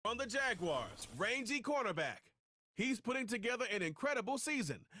On the Jaguars, rangy cornerback. He's putting together an incredible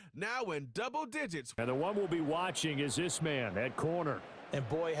season, now in double digits. And the one we'll be watching is this man at corner. And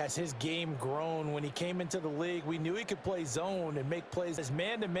boy, has his game grown. When he came into the league, we knew he could play zone and make plays. His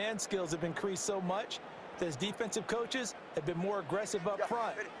man-to-man skills have increased so much that his defensive coaches have been more aggressive up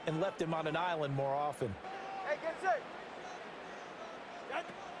front and left him on an island more often. Hey, get set.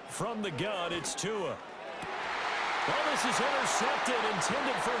 From the gun, it's Tua. Well, this is intercepted,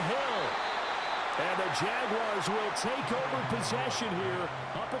 intended for Hill. And the Jaguars will take over possession here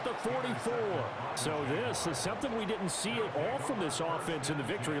up at the 44. So this is something we didn't see at all from this offense in the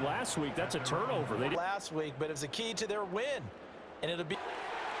victory last week. That's a turnover. Last week, but it was a key to their win. And it'll be...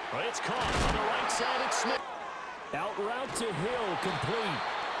 Well, it's caught on the right side. It's Smith. Out route to Hill, complete.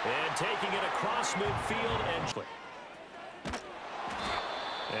 And taking it across midfield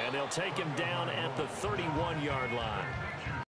and they'll take him down at the 31-yard line.